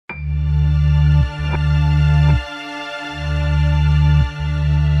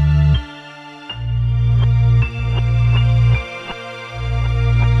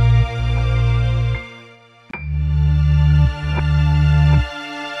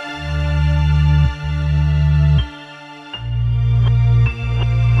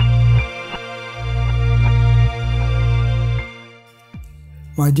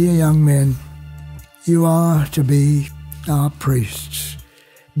My dear young men, you are to be our priests.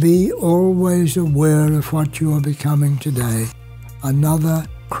 Be always aware of what you are becoming today, another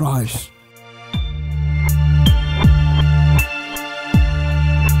Christ.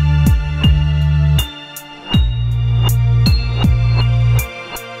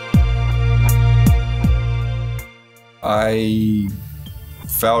 I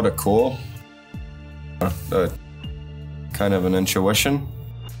felt a call, kind of an intuition.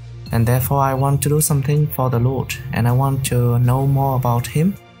 And therefore I want to do something for the Lord, and I want to know more about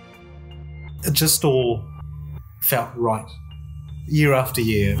Him. It just all felt right, year after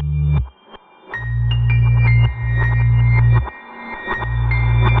year.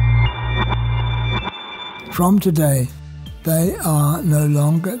 From today, they are no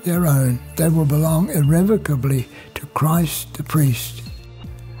longer their own. They will belong irrevocably to Christ the priest.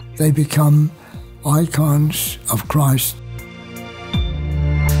 They become icons of Christ.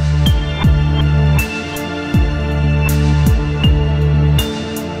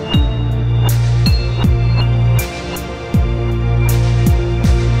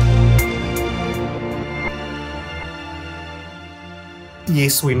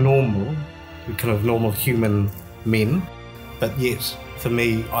 Yes, we're normal, we're kind of normal human men, but yet, for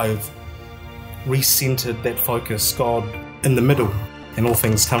me, I've recentered that focus, God in the middle, and all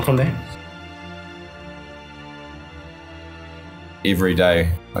things come from that. Every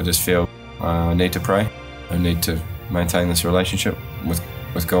day, I just feel I need to pray. I need to maintain this relationship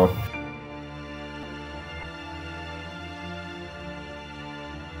with God.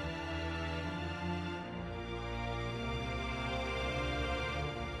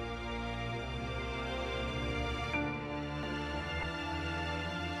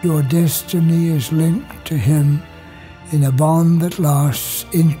 Your destiny is linked to Him in a bond that lasts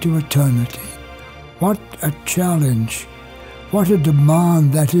into eternity. What a challenge, what a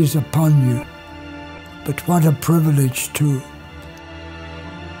demand that is upon you, but what a privilege too.